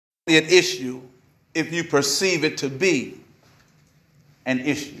an issue if you perceive it to be an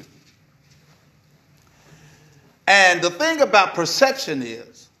issue. And the thing about perception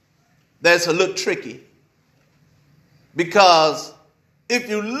is that it's a little tricky, because if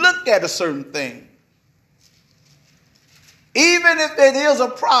you look at a certain thing, even if it is a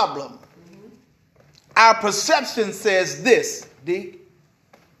problem, our perception says this, D,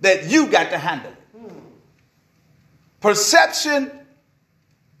 that you got to handle it. Perception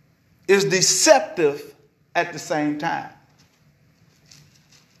is deceptive at the same time.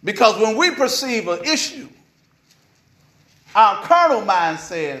 Because when we perceive an issue, our carnal mind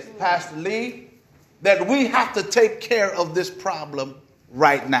says, Pastor Lee, that we have to take care of this problem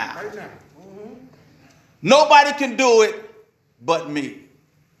right now. Right now. Nobody can do it but me.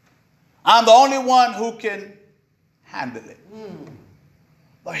 I'm the only one who can handle it.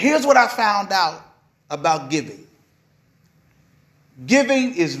 But here's what I found out about giving.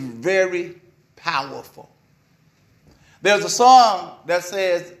 Giving is very powerful. There's a song that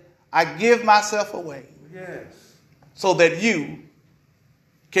says, I give myself away. Yes. So that you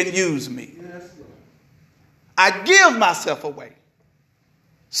can use me. Yes. I give myself away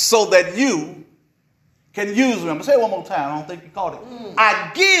so that you can use me. I'm going to say it one more time. I don't think you caught it.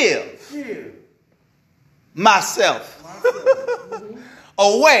 I give myself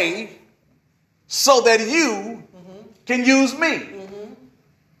away so that you can use me.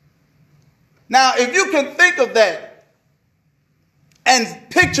 Now, if you can think of that and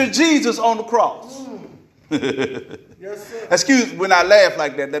picture Jesus on the cross. Yes, sir. Excuse me, when I laugh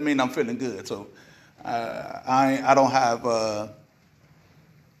like that, that means I'm feeling good. So I don't have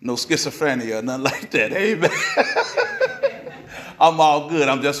no schizophrenia or nothing like that. Amen. I'm all good.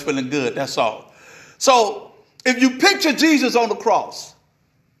 I'm just feeling good. That's all. So if you picture Jesus on the cross,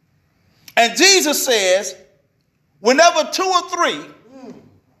 and Jesus says, whenever 2 or 3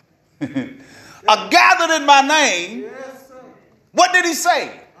 are gathered in my name, what did he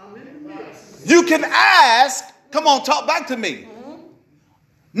say? You can ask, come on, talk back to me.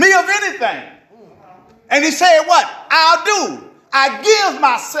 Me of anything. And he said what? I'll do. I give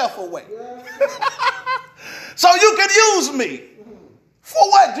myself away. So you can use me. For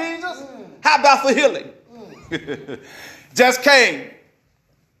what, Jesus? How about for healing? Just came.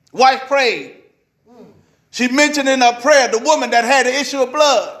 Wife prayed. She mentioned in her prayer the woman that had an issue of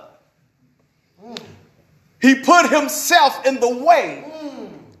blood. He put himself in the way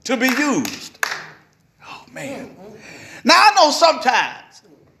to be used. Oh, man. Now, I know sometimes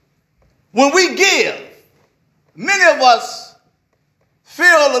when we give, many of us feel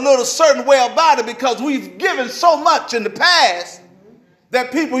a little certain way about it because we've given so much in the past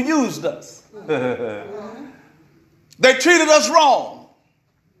that people used us. They treated us wrong.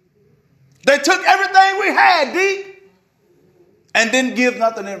 They took everything we had, D, and didn't give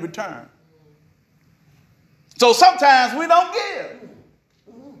nothing in return. So sometimes we don't give.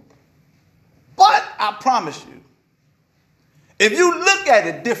 But I promise you, if you look at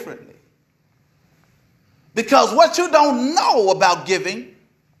it differently, because what you don't know about giving,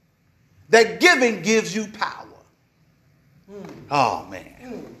 that giving gives you power. Oh,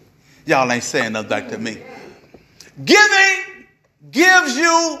 man. Y'all ain't saying nothing back to me. Giving gives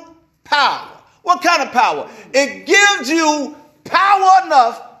you power. What kind of power? It gives you power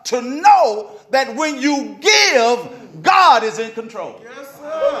enough to know that when you give, God is in control. Yes,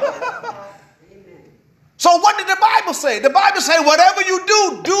 sir. So what did the Bible say? The Bible say, whatever you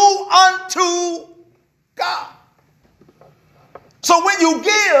do, do unto God. So when you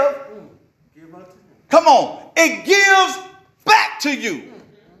give, come on, it gives back to you.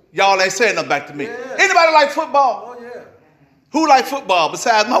 Y'all ain't saying nothing back to me. Yeah. Anybody like football? Oh, yeah. Who like football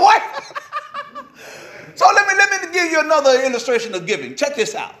besides my wife? So let me give you another illustration of giving. Check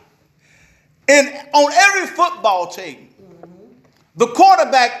this out. On every football team, the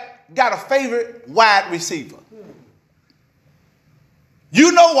quarterback got a favorite wide receiver.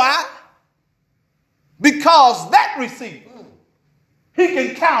 You know why? Because that receiver, he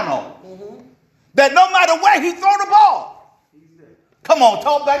can count on. That no matter where he throw the ball, come on,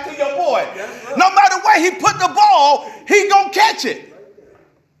 talk back to your boy. No matter where he put the ball, he gonna catch it.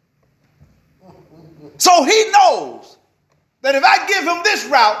 So he knows that if I give him this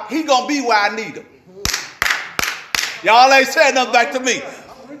route, he gonna be where I need him. Y'all ain't saying nothing back to me.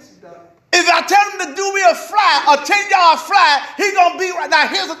 If I tell him to do me a fly, a 10-yard fly, he gonna be right. Now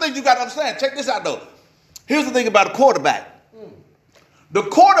here's the thing you gotta understand. Check this out though. Here's the thing about a quarterback. The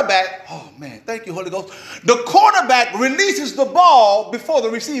quarterback, oh man, thank you, Holy Ghost. The quarterback releases the ball before the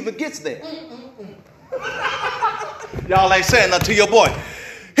receiver gets there. Y'all ain't saying nothing to your boy.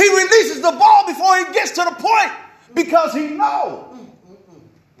 He releases the ball before he gets to the point because he knows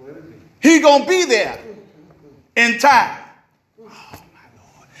He gonna be there in time. Oh my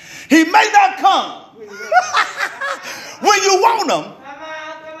Lord. He may not come when you want him,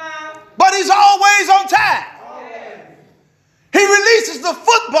 but he's always on time. He releases the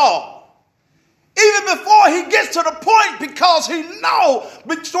football even before he gets to the point, because he knows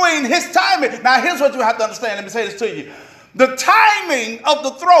between his timing. Now here's what you have to understand. Let me say this to you. The timing of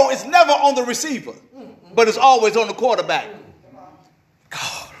the throw is never on the receiver, but it's always on the quarterback.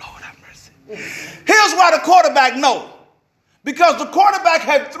 Oh, Lord have mercy. Here's why the quarterback knows. Because the quarterback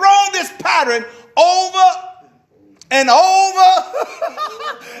had thrown this pattern over and over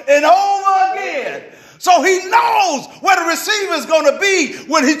and over again. So he knows where the receiver is going to be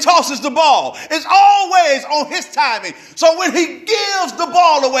when he tosses the ball. It's always on his timing. So when he gives the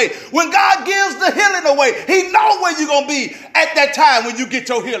ball away, when God gives the healing away, he knows where you're going to be at that time when you get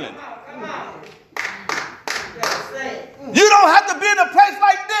your healing. You don't have to be in a place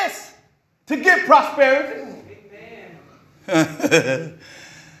like this to get prosperity.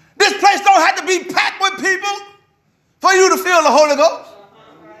 This place don't have to be packed with people for you to feel the Holy Ghost.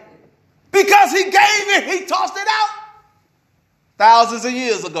 Because he gave it, he tossed it out thousands of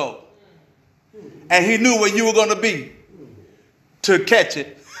years ago. And he knew where you were going to be to catch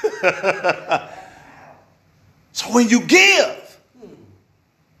it. So when you give,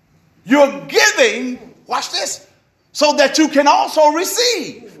 you're giving, watch this, so that you can also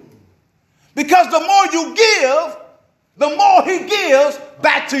receive. Because the more you give, the more he gives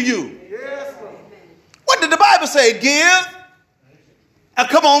back to you. What did the Bible say? Give. And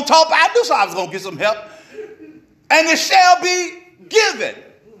come on, talk. I knew so I was going to get some help. And it shall be given.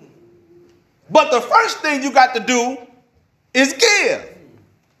 But the first thing you got to do is give.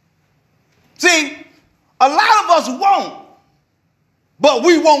 See, a lot of us won't, but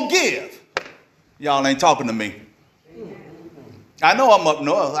we won't give. Y'all ain't talking to me. I know I'm up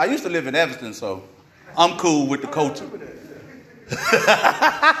north. I used to live in Evanston, so I'm cool with the culture.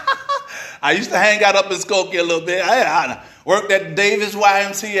 I used to hang out up in Skokie a little bit. I worked at Davis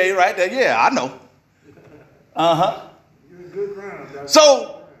YMCA right there. Yeah, I know.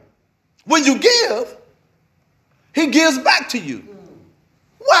 So when you give, he gives back to you.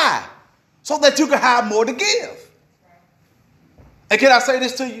 Why? So that you can have more to give. And can I say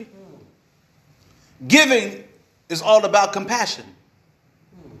this to you? Giving is all about compassion.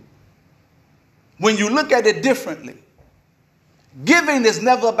 When you look at it differently, giving is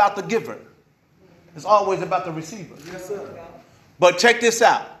never about the giver. It's always about the receiver. Yes, sir. But check this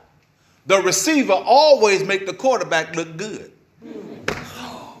out. The receiver always makes the quarterback look good.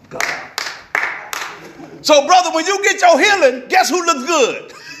 Oh, God. So, brother, when you get your healing, guess who looks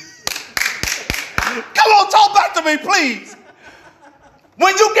good? Come on, talk back to me, please.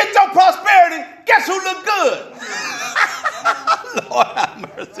 When you get your prosperity, guess who look good? Lord have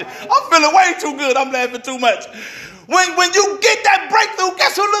mercy. I'm feeling way too good. I'm laughing too much. When you get that breakthrough,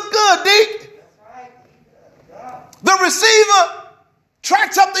 guess who look good, Deke? The receiver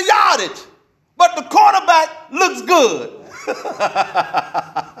tracks up the yardage, but the quarterback looks good.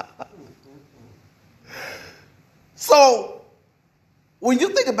 So, when you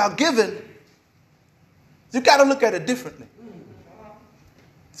think about giving, you got to look at it differently.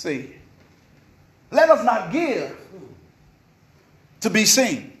 See, let us not give to be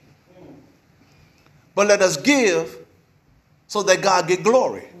seen, but let us give so that God get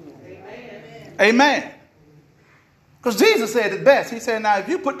glory. Amen. Because Jesus said it best. He said, now, if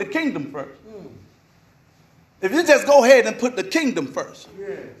you put the kingdom first, if you just go ahead and put the kingdom first,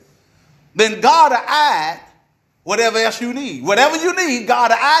 then God will add whatever else you need. Whatever you need, God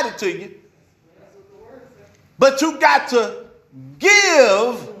will add it to you. But you got to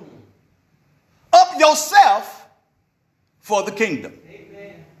give up yourself for the kingdom.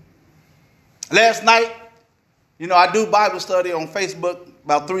 Amen. Last night, I do Bible study on Facebook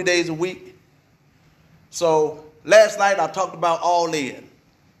about 3 days a week. So last night I talked about all in.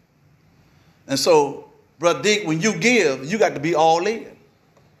 And so, Brother Dick, when you give, you got to be all in.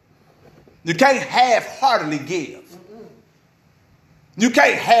 You can't half-heartedly give. You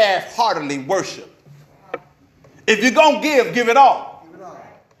can't half-heartedly worship. If you're going to give it all.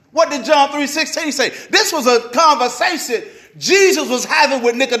 What did John 3:16 say? This was a conversation Jesus was having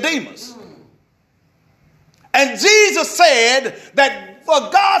with Nicodemus. And Jesus said that for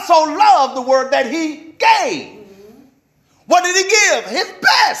God so loved the word that he gave. What did he give? His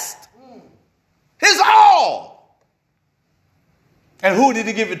best. His all. And who did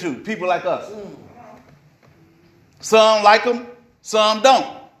he give it to? People like us. Some like him, some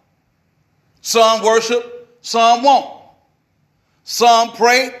don't. Some worship, some won't. Some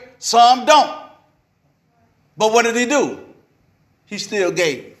pray, some don't. But what did he do? He still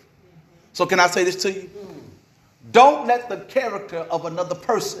gave. So can I say this to you? Don't let the character of another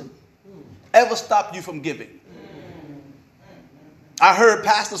person ever stop you from giving. I heard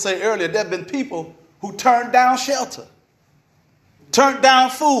Pastor say earlier, there have been people who turned down shelter, turned down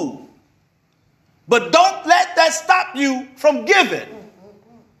food. But don't let that stop you from giving.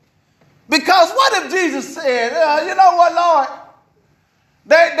 Because what if Jesus said, you know what, Lord?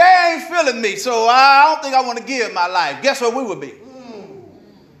 They ain't feeling me, so I don't think I want to give my life. Guess where we would be?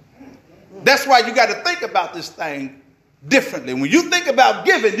 That's why you got to think about this thing differently. When you think about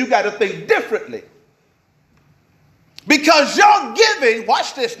giving, you got to think differently. Because your giving,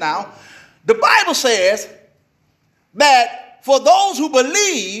 watch this now, the Bible says that for those who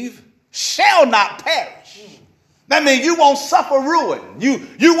believe shall not perish. That means you won't suffer ruin.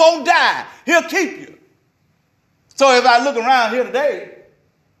 You won't die. He'll keep you. So if I look around here today,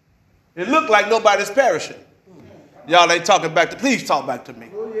 it looked like nobody's perishing. Y'all ain't talking back to, please talk back to me.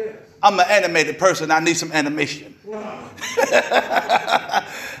 Oh, yes. I'm an animated person. I need some animation.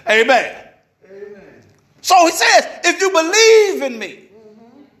 Amen. So he says, if you believe in me,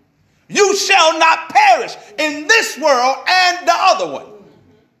 you shall not perish in this world and the other one.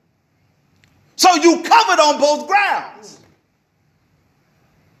 So you covered on both grounds.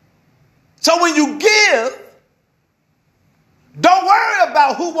 So when you give, don't worry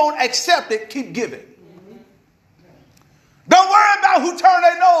about who won't accept it. Keep giving. Don't worry about who turned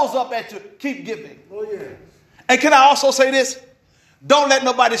their nose up at you. Keep giving. Oh, yes. And can I also say this? Don't let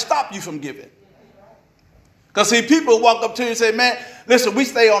nobody stop you from giving. Because see, people walk up to you and say, man, listen, we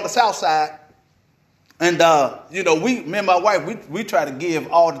stay on the south side. And, me and my wife, we try to give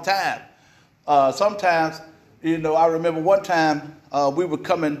all the time. Sometimes, I remember one time we were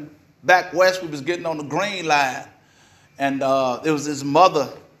coming back west. We was getting on the Green Line. And there was this mother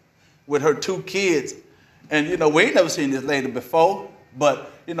with her 2 kids. And, we ain't never seen this lady before.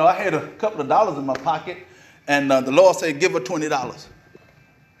 But, I had a couple of dollars in my pocket. And the Lord said, give her $20.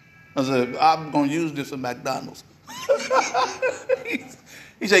 I said, I'm going to use this at McDonald's.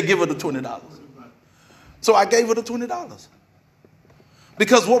 He said, give her the $20. So I gave her the $20.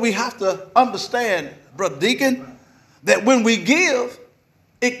 Because what we have to understand, Brother Deacon, that when we give,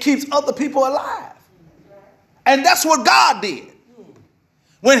 it keeps other people alive. And that's what God did.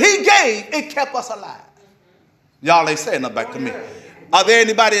 When he gave, it kept us alive. Y'all ain't saying nothing back to me. Are there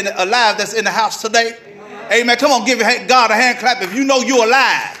anybody alive that's in the house today? Amen. Come on, give God a hand clap if you know you're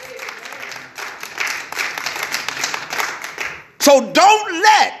alive. So don't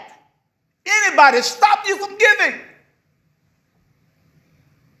let anybody stop you from giving.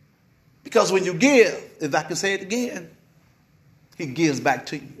 Because when you give, if I can say it again, he gives back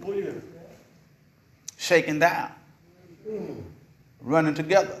to you. Oh, yeah. Shaking down. Running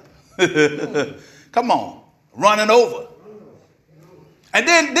together. Come on. Running over. And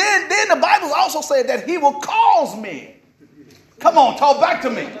then the Bible also said that he will cause men. Come on, talk back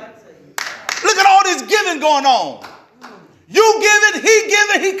to me. Look at all this giving going on. You give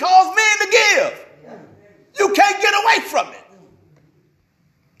it, he calls men to give. You can't get away from it.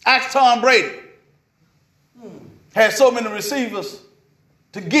 Ask Tom Brady. Had so many receivers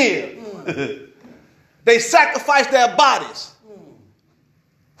to give. They sacrificed their bodies.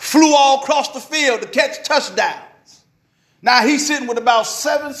 Flew all across the field to catch touchdowns. Now he's sitting with about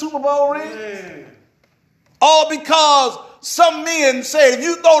 7 Super Bowl rings. All because some men said, if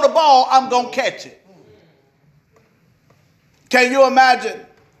you throw the ball, I'm going to catch it. Can you imagine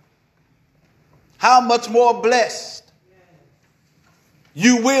how much more blessed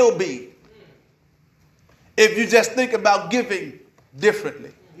you will be if you just think about giving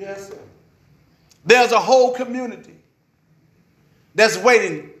differently? Yes, sir. There's a whole community that's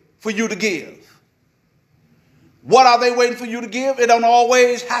waiting for you to give. What are they waiting for you to give? It don't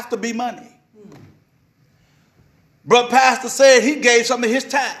always have to be money. Brother Pastor said he gave some of his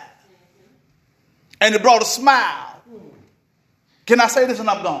time. And it brought a smile. Can I say this and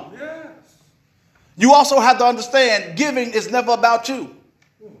I'm gone? Yes. You also have to understand giving is never about you.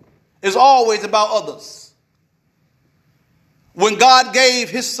 It's always about others. When God gave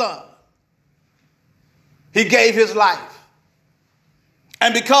his son, he gave his life.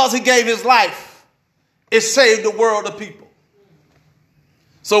 And because he gave his life, it saved the world of people.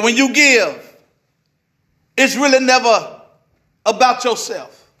 So when you give, it's really never about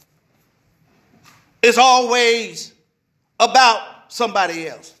yourself. It's always about somebody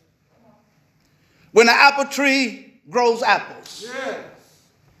else. When an apple tree grows apples, Yes.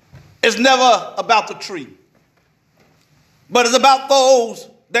 it's never about the tree, but it's about those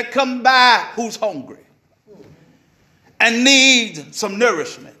that come by who's hungry and need some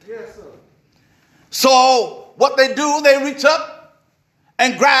nourishment. Yes, sir. So what they do, they reach up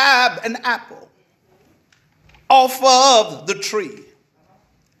and grab an apple off of the tree.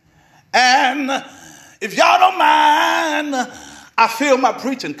 And if y'all don't mind, I feel my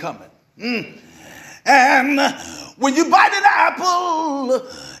preaching coming. And when you bite an apple,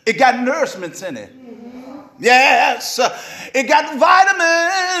 it got nourishments in it. Yes, it got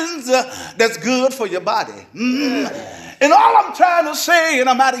vitamins that's good for your body. And all I'm trying to say, and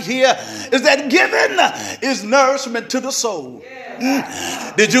I'm out of here, is that giving is nourishment to the soul.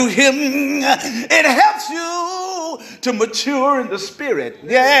 Did you hear me? It helps you to mature in the spirit.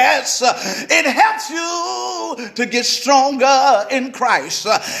 Yes, it helps you to get stronger in Christ.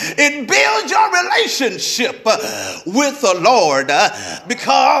 It builds your relationship with the Lord,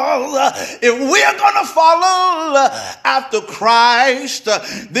 because if we're going to follow after Christ,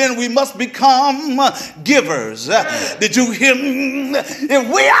 then we must become givers. Did you hear me? If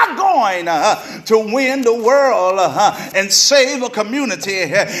we are going to win the world and save a community,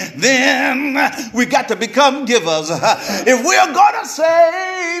 then we got to become givers. If we're going to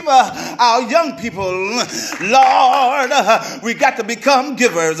save our young people, Lord, we got to become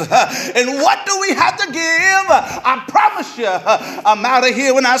givers. And what do we have to give? I promise you, I'm out of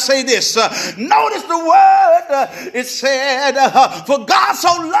here when I say this. Notice the word. It said, for God so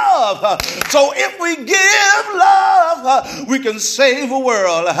loved. So if we give love, we can save a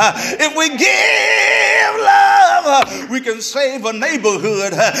world. If we give love, we can save a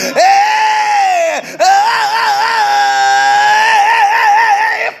neighborhood. Hey!